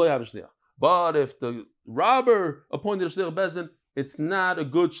gazlan lo have a shliach. But if the robber appointed a shliach Bezdin, it's not a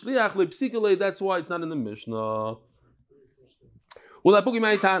good shliach lepsikale. That's why it's not in the Mishnah. Well, that puki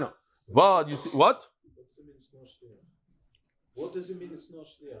ma'itano. But you see what? What does it mean it's not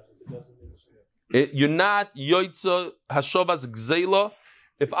shliach? If it doesn't mean shliach, you're not yoitza hashavas gzeila.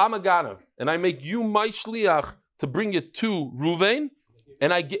 If I'm a ganav and I make you my shliach to bring it to Ruvain,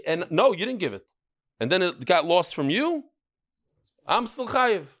 and no, you didn't give it, and then it got lost from you, I'm still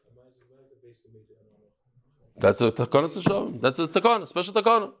chayiv. That's a takana to show. That's a takana, special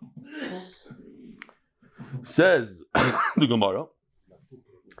takana. Says the Gemara,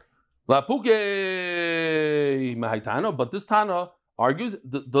 Lapuke Mahaitana, but this Tana argues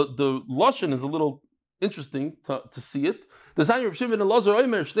the lashon is a little interesting to see it. The Sanya Reb Shimon and Lazar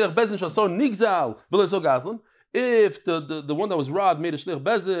Omer Shliach Bezdin Shaso Nigzal V'Leso Gazlan. If the one that was robbed made a Shliach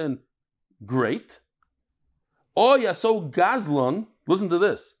Bezdin, great. Oh Yaso Gazlan. Listen to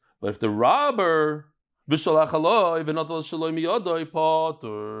this. But if the robber so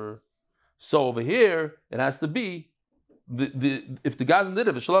over here, it has to be if the Gazan did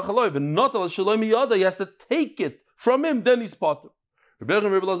it, he has to take it from him, then he's potter. This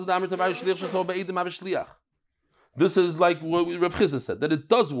is like what Rav Chizda said, that it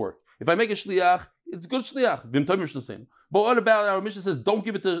does work. If I make a shliach, it's good shliach. But what about our Mishnah says, don't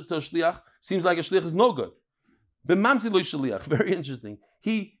give it to a shliach? Seems like a shliach is no good. Very interesting.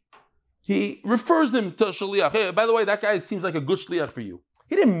 He refers him to a shliach. Hey, by the way, that guy seems like a good shliach for you.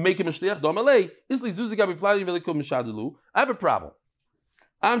 He didn't make him a shliach. I have a problem.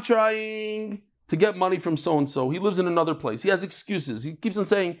 I'm trying to get money from so-and-so. He lives in another place. He has excuses. He keeps on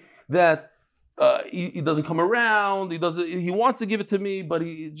saying that he doesn't come around. He wants to give it to me, but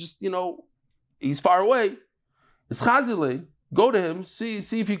he just, he's far away. It's chazile. Go to him. See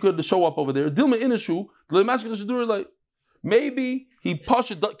if he could show up over there. Dilma inishu. Maybe he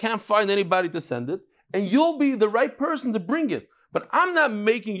can't find anybody to send it, and you'll be the right person to bring it. But I'm not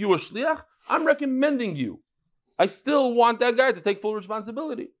making you a shliach. I'm recommending you. I still want that guy to take full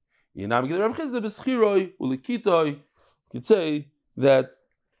responsibility. You could say that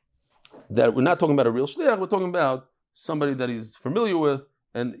we're not talking about a real shliach. We're talking about somebody that he's familiar with,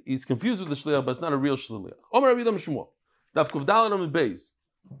 and he's confused with the shliach, but it's not a real shliach.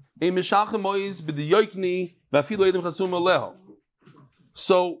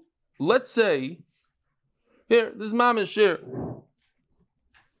 So let's say, here, this is mamish here.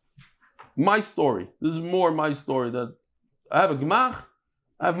 My story. This is more my story. That I have a gemach.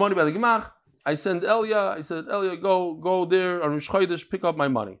 I have money by the gemach. I send Elia. I said, Elia, go there on Rosh Chodesh, pick up my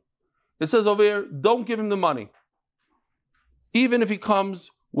money. It says over here, don't give him the money. Even if he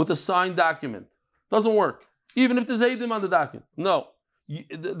comes with a signed document. Doesn't work. Even if there's Eidim on the document. No.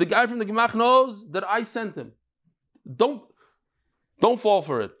 The guy from the gemach knows that I sent him. Don't fall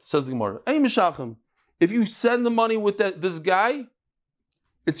for it, says the Gemara. If you send the money with this guy,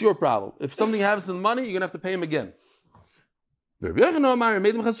 it's your problem. If something happens to the money, you're going to have to pay him again. You could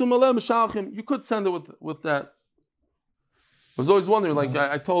send it with that. I was always wondering, like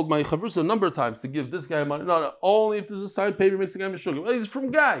I told my chavrusa a number of times to give this guy money. No, only if there's a signed paper makes the guy sugar. Well, he's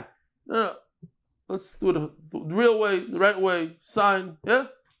from guy. No. Let's do it the real way, the right way. Sign, yeah?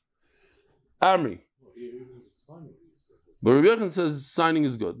 Amri. But Rabbi Yochanan says signing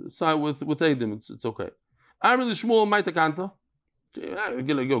is good. Sign with Eidim, it's okay. Amri l'shmuel maitakanta. We're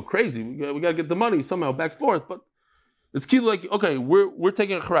gonna go crazy. We gotta get the money somehow back forth. But it's key. Like, okay, we're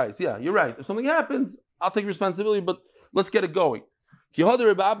taking a chrais. Yeah, you're right. If something happens, I'll take responsibility. But let's get it going. Rabbi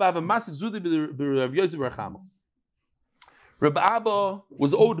Abba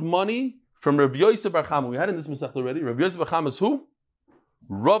was owed money from Rav Yosef Bar Chama. We had in this Masech already. Rav Yosef Bar Chama is who?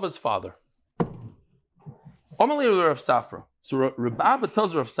 Rava's father. Amalei Rav Safra. So Rav Abba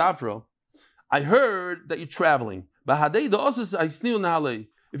tells Rav Safra, I heard that you're traveling.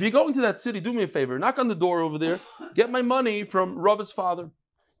 If you're going to that city, do me a favor. Knock on the door over there. Get my money from Rava's father.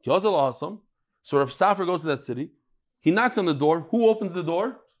 So Rav Safra goes to that city. He knocks on the door. Who opens the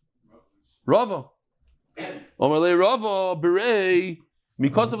door? Rava. Rava, berei,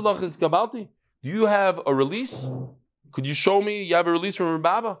 mikosav lachis kabalti. Do you have a release? Could you show me you have a release from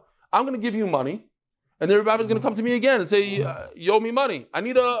Bava? I'm going to give you money, and then Bava is going to come to me again and say, "You owe me money. I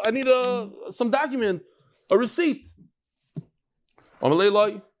need some document, a receipt." I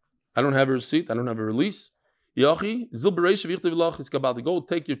don't have a receipt. I don't have a release. Go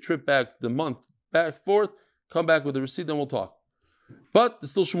take your trip back the month back forth. Come back with a receipt, then we'll talk. But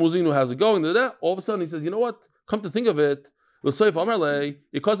there's still Shmuzinu has it going. All of a sudden he says, you know what? Come to think of it, because of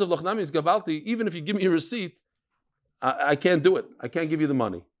Lachnami is Gabalti, even if you give me a receipt, I can't do it. I can't give you the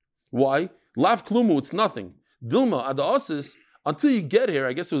money. Why? Lav Klumu, it's nothing. Dilma, Adaosis, until you get here,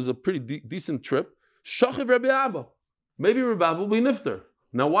 I guess it was a pretty decent trip. Shachiv Rabbi Abba. Maybe Rabbi Abba will be nifter.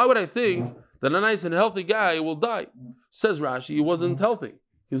 Now, why would I think that a nice and healthy guy will die? Says Rashi, he wasn't healthy.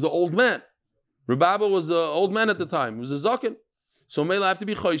 He was an old man. Rabbi Abba was an old man at the time. He was a zaken. So Mela have to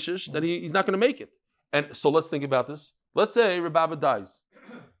be choishish that he's not going to make it. And so let's think about this. Let's say Rabbi Abba dies.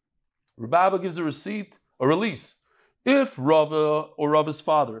 Rabbi Abba gives a receipt, a release. If Rava or Rava's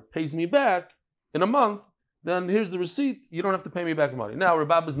father pays me back in a month, then here's the receipt. You don't have to pay me back the money. Now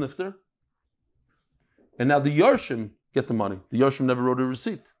Rabbi Abba's nifter. And now the Yarshim get the money. The Yarshim never wrote a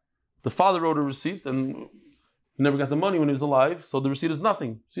receipt. The father wrote a receipt and he never got the money when he was alive. So the receipt is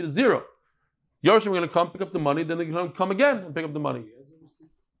nothing. The receipt is zero. Yarshim are going to come pick up the money, then they're going to come again and pick up the money.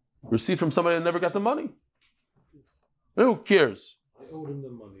 Receipt from somebody that never got the money. Who cares? I owed him the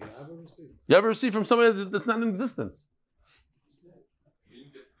money. I have a receipt. You have a receipt from somebody that's not in existence.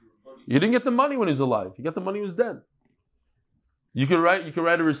 You didn't get the money when he was alive. You got the money when he was dead. You could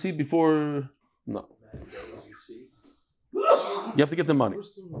write a receipt before. No. You have to get the money. The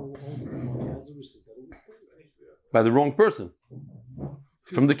person who owns the money has a receipt. By the wrong person.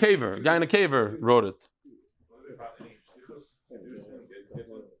 From the caver. A guy in a caver wrote it.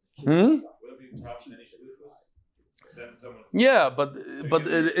 Yeah, but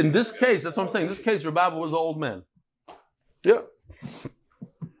in this case, that's what I'm saying. In this case, Rabbi was an old man. Yeah.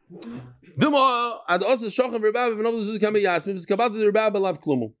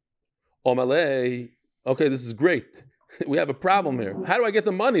 Okay, this is great. We have a problem here. How do I get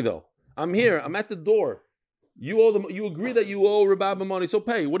the money though? I'm here. I'm at the door. You owe them. You agree that you owe Rabbi money, so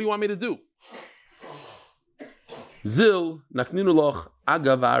pay. What do you want me to do? Zil nakninu loch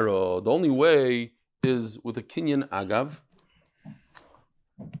agavaro. The only way is with a kinyan agav.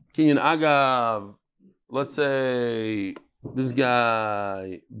 Kinyan agav. Let's say this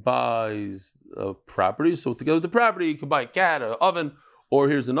guy buys a property. So together with the property, you can buy a cat, an oven, or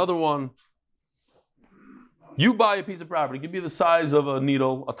here's another one. You buy a piece of property. Give you the size of a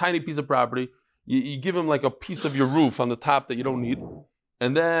needle, a tiny piece of property. You give him like a piece of your roof on the top that you don't need.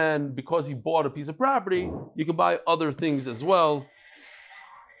 And then because he bought a piece of property, you can buy other things as well.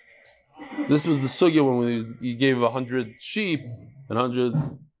 This was the sugya when he gave 100 sheep and 100.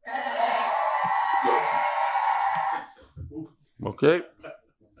 Okay.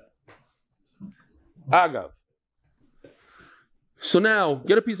 Agav. So now,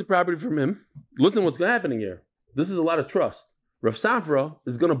 get a piece of property from him. Listen what's happening here. This is a lot of trust. Rav Safra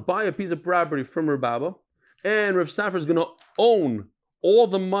is going to buy a piece of property from Rav Bava, and Rav Safra is going to own all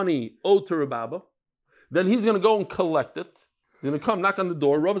the money owed to Rav Bava. Then he's going to go and collect it. He's going to come knock on the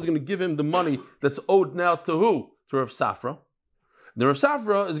door. Rav is going to give him the money that's owed now to who? To Rav Safra. Then Rav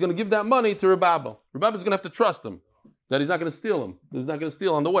Safra is going to give that money to Rav Bava. Rav Bava is going to have to trust him that he's not going to steal him. He's not going to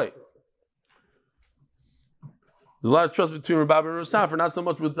steal on the way. There's a lot of trust between Rav Bava and Rav Safra, not so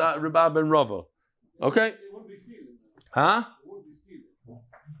much with Rav Bava and Rava. Okay? Huh?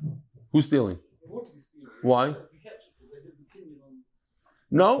 Who's stealing? Why?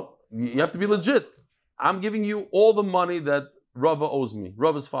 No, you have to be legit. I'm giving you all the money that Rava owes me.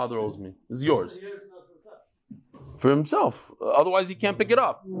 Rava's father owes me. It's yours. For himself. Otherwise, he can't pick it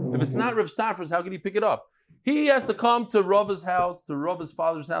up. If it's not Rav Safra's, how can he pick it up? He has to come to Rava's house, to Rava's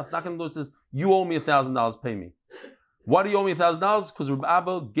father's house, knock on the door and says, you owe me $1,000, pay me. Why do you owe me $1,000? Because Rav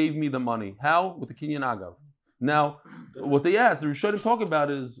Abba gave me the money. How? With the Kinyan Agav. Now, what they asked, the Rishonim talk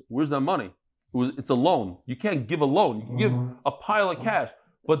about is, where's that money? It's a loan. You can't give a loan. You can give a pile of cash.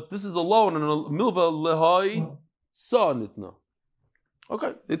 But this is a loan, and a milva lehai sa nitna.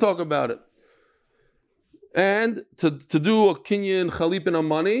 Okay, they talk about it. And to do a Kinyan Chalipin on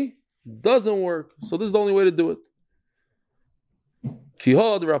money doesn't work. So this is the only way to do it.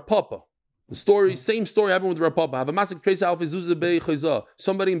 Kihad Rapapa. The same story happened with Rapapa. Have a massive trace alpha zuzah bei chayza.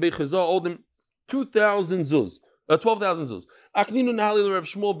 Somebody in bei chayza owed him 2,000 zuz, 12,000 zuz. Akninu nahali Rav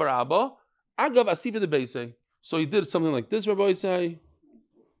Shmuel bar Abba, agav asifa de beise. So he did something like this, Rabbi say.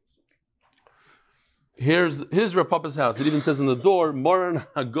 Here's Rav Papa's house. It even says on the door, Moran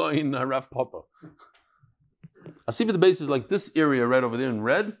Hagoyin Rav Papa. Asifa de beise is like this area right over there in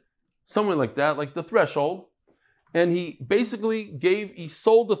red, somewhere like that, like the threshold. And he basically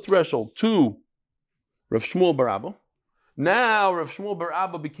sold the threshold to Rav Shmuel bar Abba. Now Rav Shmuel bar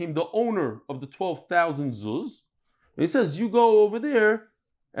Abba became the owner of the 12,000 zuz. And he says, you go over there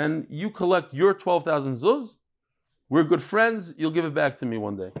and you collect your 12,000 zuz. We're good friends. You'll give it back to me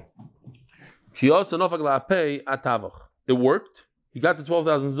one day. It worked. He got the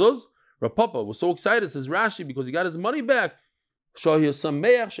 12,000 zuz. Rav Papa was so excited, says Rashi, because he got his money back. He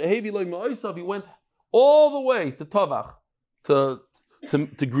went all the way to Tavach to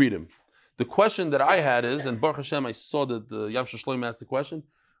greet him. The question that I had is, and Baruch Hashem, I saw that the Yam Shloim asked the question,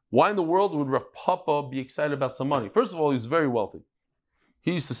 why in the world would Rav Papa be excited about some money? First of all, he was very wealthy.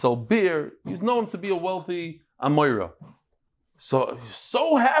 He used to sell beer. He was known to be a wealthy Amoira. So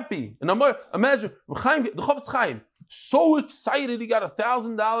happy. And imagine, the Chofetz Chaim, so excited he got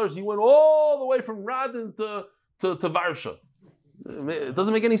 $1,000. He went all the way from Radin to Varsha. It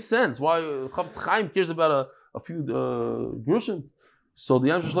doesn't make any sense. Why Chofetz Chaim cares about a few grushim? So the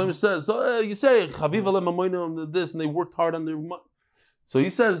Yam Shloim says, you say, Chaviv alem amoyim this, and they worked hard on their money. So he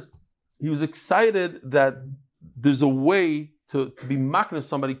says, he was excited that there's a way to be makna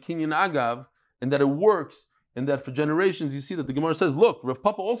somebody, kinyan agav, and that it works, and that for generations, you see that the Gemara says, look, Rav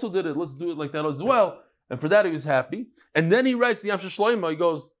Papa also did it, let's do it like that as well. And for that he was happy. And then he writes the Yam Shloim, he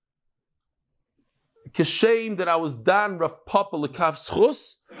goes, K'shem that I was dan Rav Papa l'kav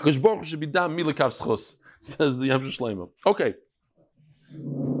schus, Kadosh Baruch Hu should be dan mi l'kav schus, says the Yam Shloim. Okay.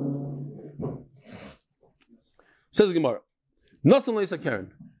 Says the Gemara, Nasan leisa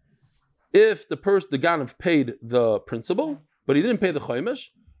Karen. If the Ganav paid the principal, but he didn't pay the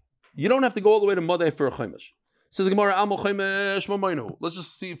Chaimish, you don't have to go all the way to Madai for a Chaimish. Says the Gemara, Amo Chaimish Mamaynu. Let's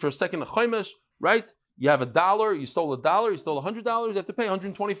just see for a second a Chaimish, right? You have $1, you stole $1, you stole $100, you have to pay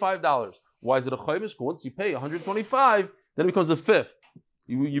 $125. Why is it a Chaimish? Because once you pay $125, then it becomes a fifth.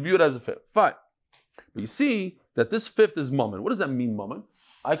 You view it as a fifth. Fine. But you see that this fifth is Mammon. What does that mean, Mammon?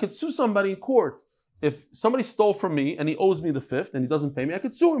 I could sue somebody in court. If somebody stole from me and he owes me the fifth and he doesn't pay me, I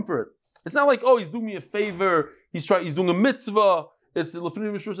could sue him for it. It's not like, he's doing me a favor, he's doing a mitzvah, it's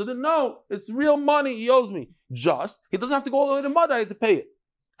Lefnim Mishur Sadin. No, it's real money he owes me. He doesn't have to go all the way to Madai to pay it.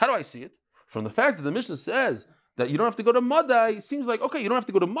 How do I see it? From the fact that the Mishnah says that you don't have to go to Madai, it seems like, okay, you don't have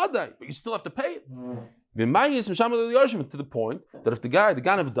to go to Madai, but you still have to pay it. To the point that if the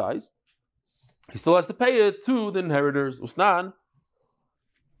Ganav dies, he still has to pay it to the inheritors. Usnan,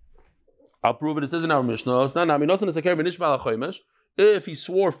 I'll prove it. It says in our Mishnah, if he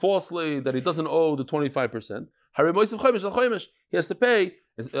swore falsely that he doesn't owe the 25%, he has to pay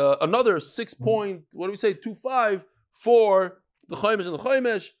another 6.25 for the Chaimish and the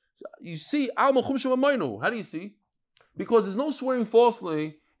Chaimish. You see, how do you see? Because there's no swearing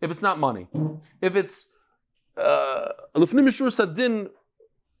falsely if it's not money. If it's Lefnim Mishur Sadin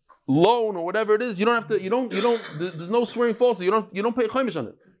loan or whatever it is, you don't have to. There's no swearing falsely. You don't pay Chaimish on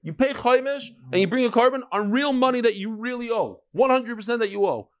it. You pay Chaimish and you bring a carbon on real money that you really owe, 100% that you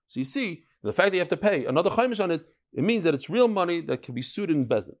owe. So you see, the fact that you have to pay another Chaimish on it, it means that it's real money that can be sued in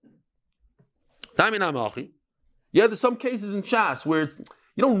Bezin. Yeah, there's some cases in Shas where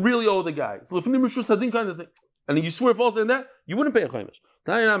you don't really owe the guy. It's Lefnim Mishur Sadin kind of thing, and you swear falsely in that, you wouldn't pay a Chaimish.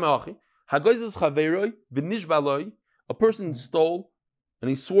 A person stole and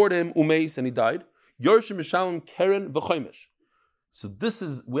he swore to him umeis and he died. Yorshim Mishalem Keren v'Chaimish. So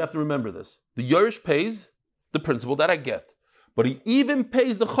we have to remember this. The Yorish pays the principal that I get, but he even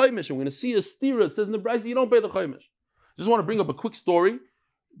pays the Chaimish. And we're going to see a stira. It says in the Brisa, you don't pay the Chaimish. Just want to bring up a quick story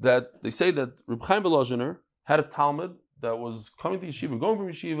that they say that Reb Chaim Volozhiner had a Talmud that was coming to yeshiva, going from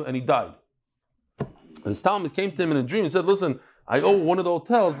yeshiva, and he died. And his Talmud came to him in a dream and said, listen, I owe one of the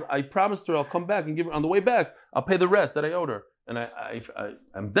hotels. I promised her I'll come back and give her, on the way back, I'll pay the rest that I owed her. And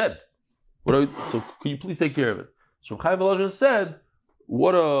I'm dead. So could you please take care of it? So Chaim Volozhiner said,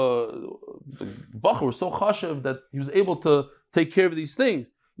 what the Bachar was so chashav that he was able to take care of these things.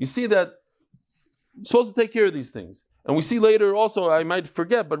 You see that you're supposed to take care of these things. And we see later also, I might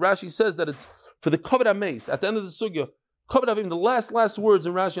forget, but Rashi says that it's for the Kavod HaMeis, at the end of the Sugya, Kavod Avim, the last words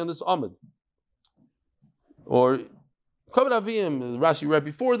in Rashi on this Amud. Or Kavod Avim, Rashi right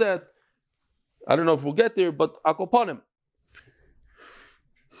before that, I don't know if we'll get there, but Akopanim.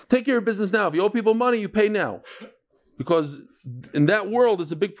 Take care of business now. If you owe people money, you pay now. Because in that world,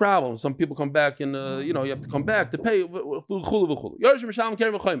 it's a big problem. Some people come back and you have to come back to pay.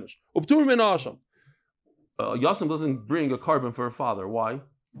 Yasam doesn't bring a carbon for a father. Why?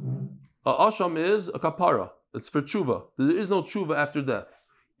 Asham is a kapara. It's for tshuva. There is no tshuva after death.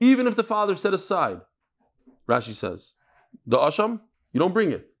 Even if the father set aside, Rashi says, the asham, you don't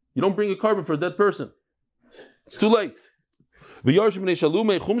bring it. You don't bring a carbon for a dead person. It's too late. The Yarshim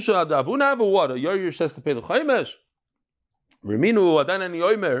Neshalume Chumsha Adavuna Avawada, Yaryush has to pay the Chaimesh. Reminu Adanani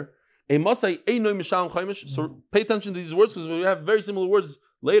Oimer, a Masai Einoy Misham Chaimesh. So pay attention to these words because we have very similar words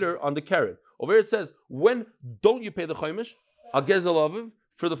later on the carrot. Over here it says, when don't you pay the Chaimesh? Agezel Aviv,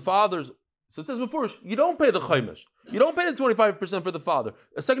 for the fathers. So it says before, you don't pay the Chaimesh. You don't pay the 25% for the father.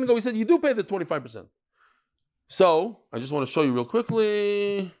 A second ago we said you do pay the 25%. So, I just want to show you real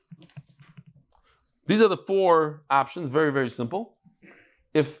quickly. These are the four options, very, very simple.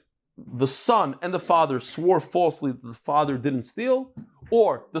 If the son and the father swore falsely that the father didn't steal,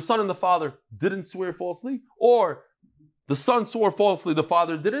 or the son and the father didn't swear falsely, or the son swore falsely, the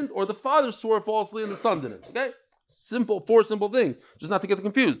father didn't, or the father swore falsely and the son didn't. Okay? Simple, four simple things. Just not to get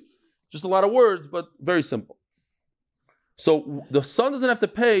confused. Just a lot of words, but very simple. So, the son doesn't have to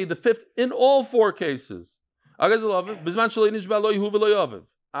pay the fifth in all four cases. Obviously,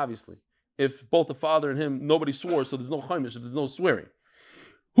 if both the father and him, nobody swore, so there's no chaimish, there's no swearing.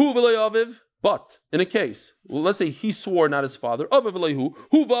 But in a case, let's say he swore, not his father.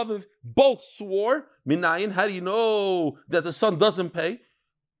 Both swore. Minayin, how do you know that the son doesn't pay?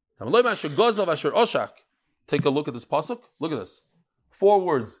 Take a look at this pasuk. Look at this. 4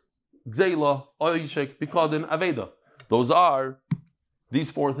 words. Gzeila, Oyshek, Pikadin, Aveda. Those are these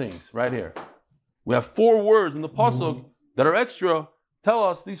 4 things right here. We have 4 words in the pasuk that are extra. Tell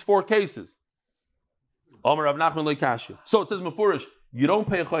us these 4 cases. So it says Mefurish, you don't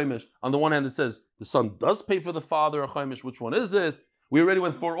pay a chaimish. On the one hand, it says the son does pay for the father a chaimish. Which one is it? We already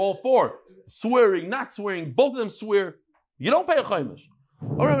went for all 4. Swearing, not swearing, both of them swear. You don't pay a chaimish.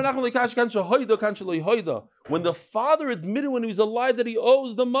 When the father admitted when he was alive that he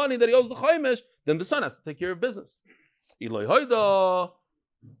owes the money, that he owes the chaimish, then the son has to take care of business.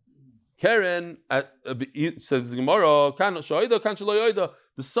 Karen says Gemara,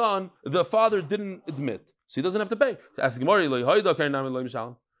 the father didn't admit, so he doesn't have to pay. Ask Gemara,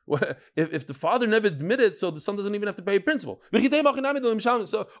 if the father never admitted, so the son doesn't even have to pay principal. So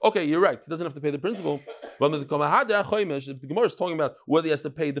okay, you're right, he doesn't have to pay the principal. But if the Gemara is talking about whether he has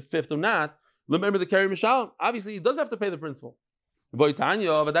to pay the fifth or not, remember the Karen Mishal. Obviously, he does have to pay the principal. So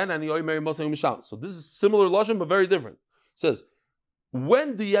this is similar lashon, but very different. It says,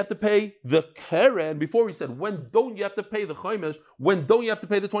 when do you have to pay the keren? Before we said, when don't you have to pay the chaimish? When don't you have to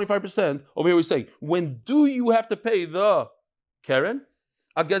pay the 25%? Over here we're saying, when do you have to pay the keren?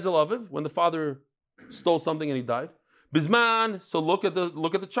 Agezel aviv, when the father stole something and he died. Bizman, so look at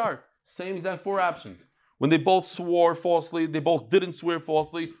the chart. Same exact 4 options. When they both swore falsely, they both didn't swear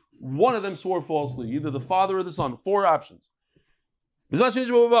falsely. One of them swore falsely, either the father or the son. 4 options.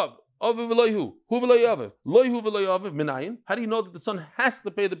 Bizman how do you know that the son has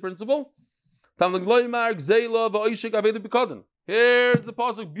to pay the principal? Here's the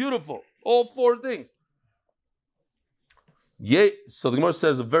pasuk, beautiful. All 4 things. So the Gemara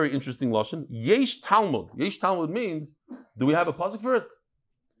says a very interesting lashon. Yesh Talmud. Yesh Talmud means, do we have a pasuk for it?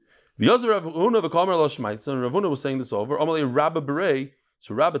 And Ravuna was saying this over.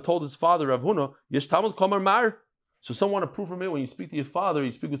 So Rabbi told his father, Ravuna, Yesh Talmud Kamar Mar. So some want to prove from it, when you speak to your father,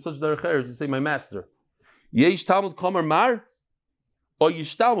 you speak with such derech eretz, you say, my master. Yesh Talmud Kamar Mar or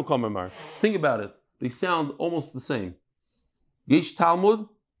Yesh Talmud Kamar Mar. Think about it. They sound almost the same. Yesh Talmud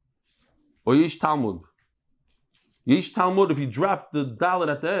or Yesh Talmud. Yesh Talmud, if you drop the dalet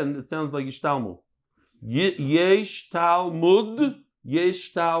at the end, it sounds like Yesh Talmud. Yesh Talmud,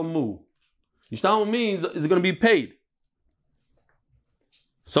 Yesh Talmud. Yesh Talmud means, is it going to be paid?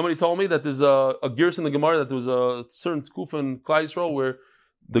 Somebody told me that there's a gears in the Gemara that there was a certain Kufa in Klai Yisrael where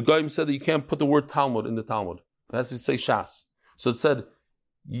the guy said that you can't put the word Talmud in the Talmud. It has to say Shas. So it said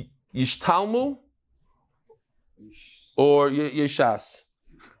Yish Talmud or Yeshas.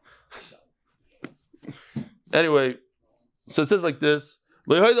 Anyway, so it says like this.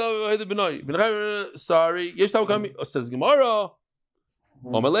 Sorry, Yesh Talmud Kamina. Says Gemara.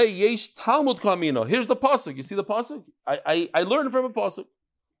 Yesh Talmud Kamina. Here's the pasuk. You see the pasuk? I learned from a pasuk.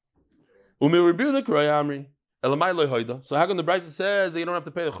 So how come the Brisa says that you don't have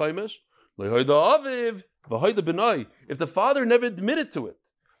to pay the chaimish? If the father never admitted to it,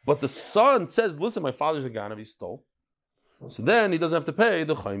 but the son says, listen, my father's a ganav, he stole. So then he doesn't have to pay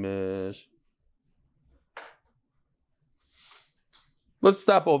the chaimish. Let's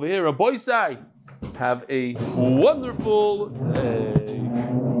stop over here. Rabbi Sai, have a wonderful day.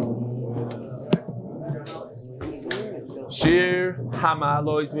 Shir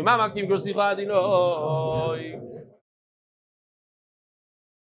Hamalois Mimamakim Grosichadinoi.